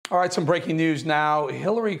All right, some breaking news now.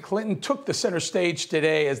 Hillary Clinton took the center stage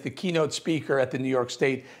today as the keynote speaker at the New York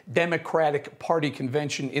State Democratic Party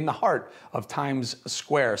convention in the heart of Times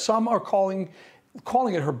Square. Some are calling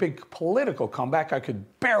it her big political comeback. I could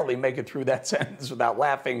barely make it through that sentence without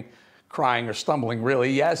laughing, crying, or stumbling,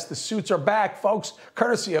 really. Yes, the suits are back, folks,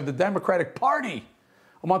 courtesy of the Democratic Party.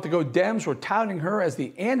 A month ago, Dems were touting her as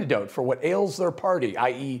the antidote for what ails their party,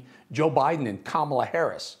 i.e. Joe Biden and Kamala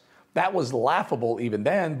Harris. That was laughable even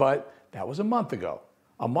then, but that was a month ago.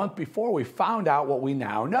 A month before we found out what we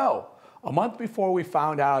now know. A month before we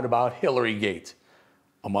found out about Hillarygate.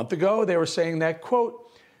 A month ago, they were saying that, quote,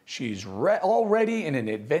 she's already in an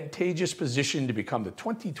advantageous position to become the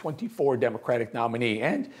 2024 Democratic nominee,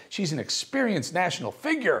 and she's an experienced national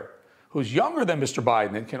figure who's younger than Mr.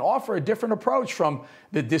 Biden and can offer a different approach from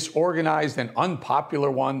the disorganized and unpopular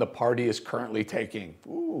one the party is currently taking.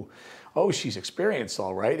 Ooh. Oh, she's experienced,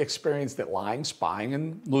 all right, experienced at lying, spying,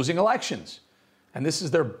 and losing elections. And this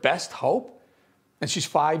is their best hope? And she's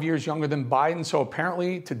 5 years younger than Biden, so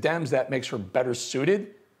apparently to Dems that makes her better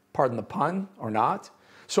suited, pardon the pun, or not.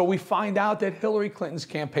 So we find out that Hillary Clinton's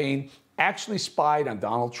campaign actually spied on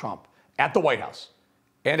Donald Trump at the White House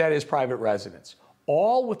and at his private residence,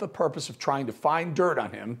 all with the purpose of trying to find dirt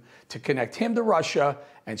on him to connect him to Russia,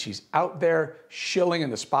 and she's out there shilling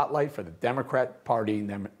in the spotlight for the Democrat Party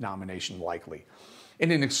nomination likely.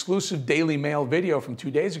 In an exclusive Daily Mail video from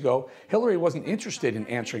 2 days ago, Hillary wasn't interested in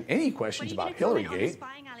answering any questions about Hillarygate.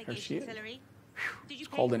 There she is. It's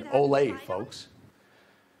called an Olay, folks.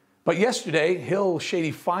 But yesterday, Hill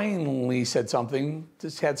Shady finally had something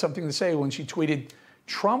to say when she tweeted,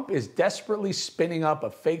 Trump is desperately spinning up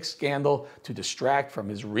a fake scandal to distract from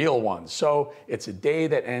his real one. So it's a day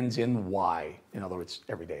that ends in Y. In other words,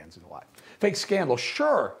 every day ends in Y. Fake scandal,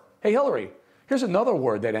 sure. Hey, Hillary, here's another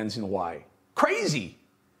word that ends in Y. Crazy.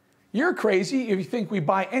 You're crazy if you think we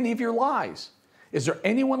buy any of your lies. Is there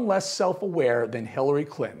anyone less self-aware than Hillary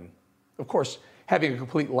Clinton? Of course, having a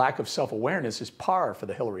complete lack of self-awareness is par for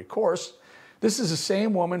the Hillary course. This is the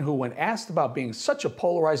same woman who, when asked about being such a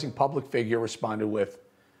polarizing public figure, responded with,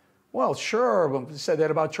 well, sure, said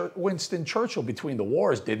that about Winston Churchill between the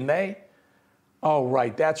wars, didn't they? Oh,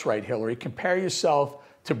 right, that's right, Hillary. Compare yourself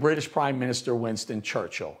to British Prime Minister Winston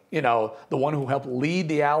Churchill. You know, the one who helped lead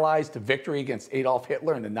the Allies to victory against Adolf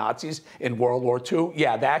Hitler and the Nazis in World War II.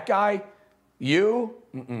 Yeah, that guy? You?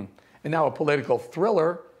 Mm-mm. And now a political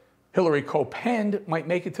thriller Hillary co-penned might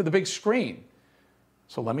make it to the big screen.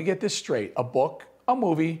 So let me get this straight. A book, a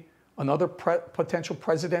movie, another potential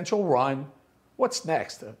presidential run. What's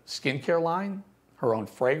next? A skincare line? Her own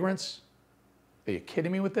fragrance? Are you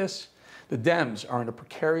kidding me with this? The Dems are in a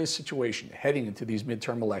precarious situation heading into these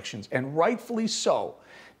midterm elections, and rightfully so.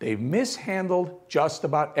 They've mishandled just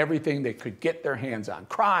about everything they could get their hands on.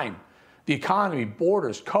 Crime, the economy,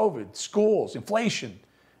 borders, COVID, schools, inflation.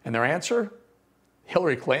 And their answer?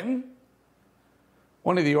 Hillary Clinton?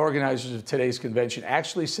 One of the organizers of today's convention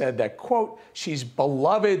actually said that, quote, she's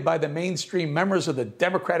beloved by the mainstream members of the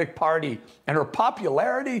Democratic Party, and her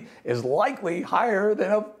popularity is likely higher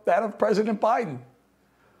than that of President Biden.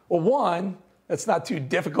 Well, one, that's not too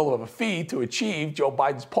difficult of a feat to achieve. Joe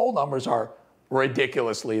Biden's poll numbers are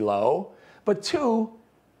ridiculously low. But two,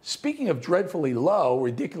 speaking of dreadfully low,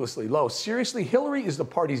 ridiculously low, seriously, Hillary is the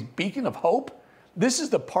party's beacon of hope. This is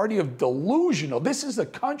the party of delusional. This is the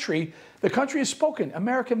country. The country has spoken.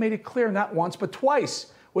 America made it clear not once but twice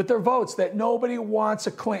with their votes that nobody wants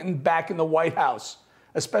a Clinton back in the White House,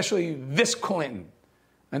 especially this Clinton.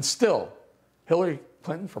 And still, Hillary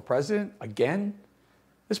Clinton for president again?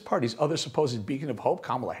 This party's other supposed beacon of hope,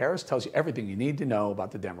 Kamala Harris, tells you everything you need to know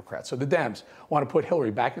about the Democrats. So the Dems want to put Hillary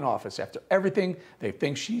back in office after everything. They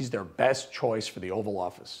think she's their best choice for the Oval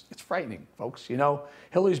Office. It's frightening, folks. You know,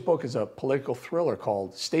 Hillary's book is a political thriller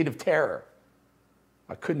called State of Terror.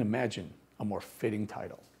 I couldn't imagine a more fitting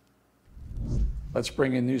title. Let's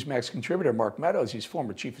bring in Newsmax contributor Mark Meadows. He's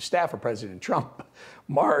former chief of staff for President Trump.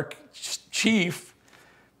 Mark, chief.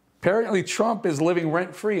 Apparently, Trump is living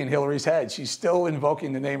rent-free in Hillary's head. She's still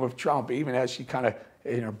invoking the name of Trump, even as she kind of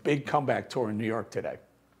in her big comeback tour in New York today.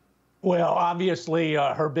 Well, obviously,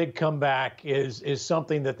 her big comeback is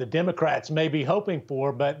something that the Democrats may be hoping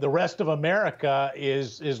for, but the rest of America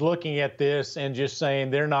is looking at this and just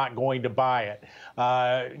saying they're not going to buy it.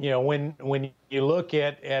 You know, when you look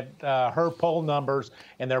at her poll numbers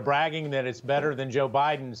and they're bragging that it's better than Joe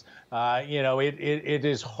Biden's, you know, it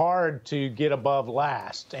is hard to get above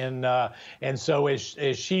last. And so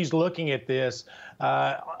as she's looking at this,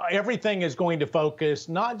 everything is going to focus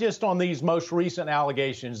not just on these most recent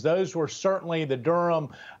allegations. Those were certainly the Durham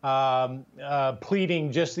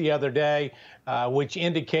pleading just the other day, which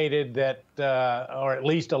indicated that or at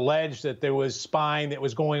least alleged that there was spying that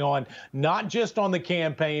was going on, not just on the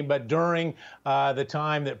campaign, but during the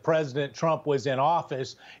time that President Trump was in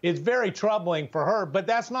office. It's very troubling for her. But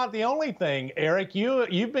that's not the only thing, Eric.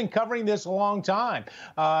 You've been covering this a long time.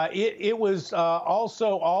 It was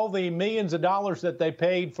also all the millions of dollars that they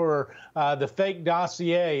paid for the fake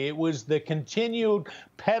dossier. It was the continued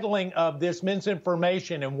peddling of this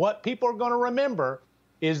misinformation. And what people are going to remember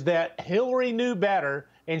is that Hillary knew better,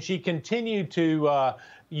 and she continued to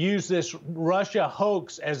use this Russia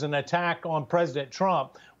hoax as an attack on President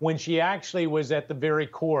Trump when she actually was at the very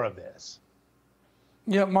core of this.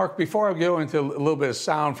 Yeah, Mark, before I go into a little bit of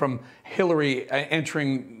sound from Hillary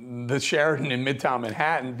entering the Sheraton in Midtown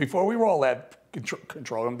Manhattan, before we roll that,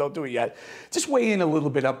 control them, don't do it yet, just weigh in a little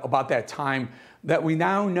bit about that time that we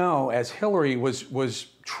now know as Hillary was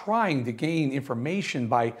trying to gain information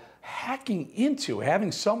by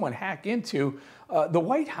having someone hack into the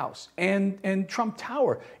White House and Trump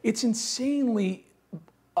Tower. It's insanely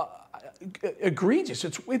egregious.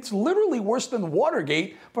 It's literally worse than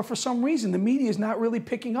Watergate, but for some reason the media is not really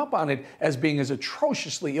picking up on it as being as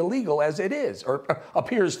atrociously illegal as it is, or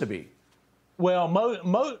appears to be. Well,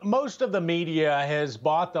 most of the media has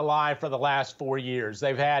bought the lie for the last 4 years.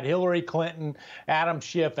 They've had Hillary Clinton, Adam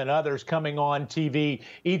Schiff, and others coming on TV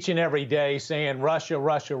each and every day saying Russia,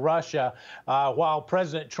 Russia, Russia, while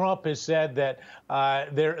President Trump has said that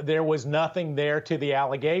there was nothing there to the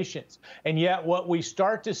allegations. And yet what we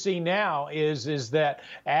start to see now is that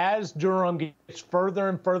as Durham gets further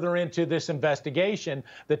and further into this investigation,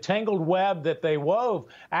 the tangled web that they wove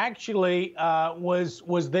actually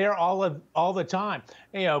was there all the time.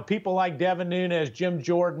 You know, people like Devin Nunes, Jim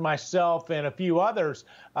Jordan, myself, and a few others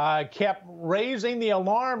kept raising the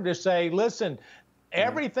alarm to say, listen,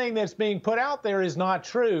 everything that's being put out there is not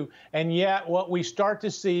true. And yet what we start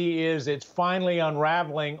to see is it's finally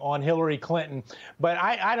unraveling on Hillary Clinton. But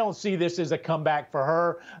I don't see this as a comeback for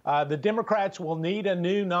her. The Democrats will need a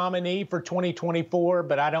new nominee for 2024,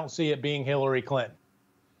 but I don't see it being Hillary Clinton.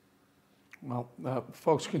 Well,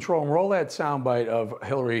 folks, control and roll that soundbite of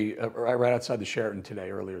Hillary right outside the Sheraton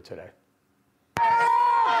earlier today.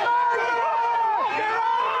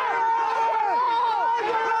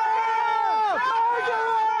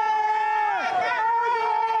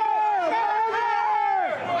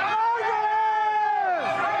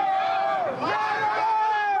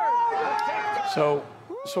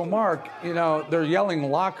 So Mark, you know, they're yelling,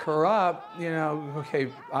 lock her up, you know, okay,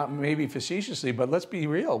 maybe facetiously, but let's be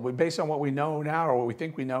real. Based on what we know now, or what we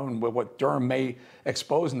think we know, and what Durham may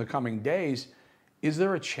expose in the coming days, is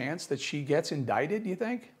there a chance that she gets indicted, do you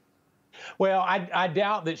think? Well, I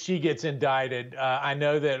doubt that she gets indicted. I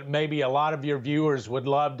know that maybe a lot of your viewers would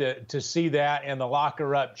love to see that and the lock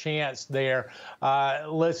her up chance there.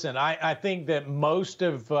 Listen, I think that most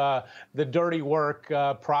of the dirty work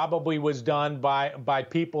probably was done by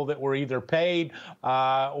people that were either paid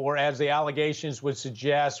or, as the allegations would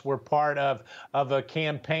suggest, were part of a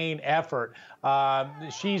campaign effort.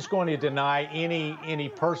 She's going to deny any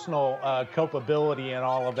personal culpability in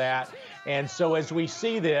all of that. And so as we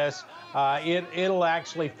see this, it'll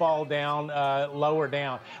actually fall down, lower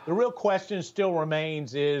down. The real question still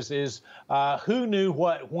remains is who knew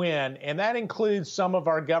what when, and that includes some of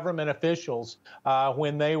our government officials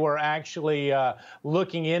when they were actually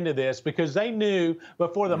looking into this, because they knew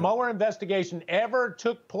before the Mueller investigation ever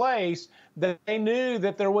took place that they knew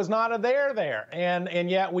that there was not a there,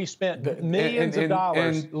 and yet we spent millions of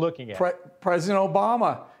dollars looking at it. President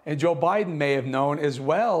Obama and Joe Biden may have known as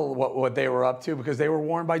well what they were up to, because they were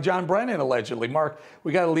warned by John Brennan, allegedly. Mark,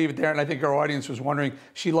 we got to leave it there, and I think our audience was wondering,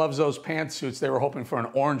 she loves those pantsuits. They were hoping for an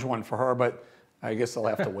orange one for her, but I guess they'll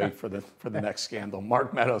have to wait for the next scandal.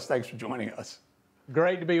 Mark Meadows, thanks for joining us.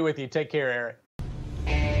 Great to be with you. Take care, Eric.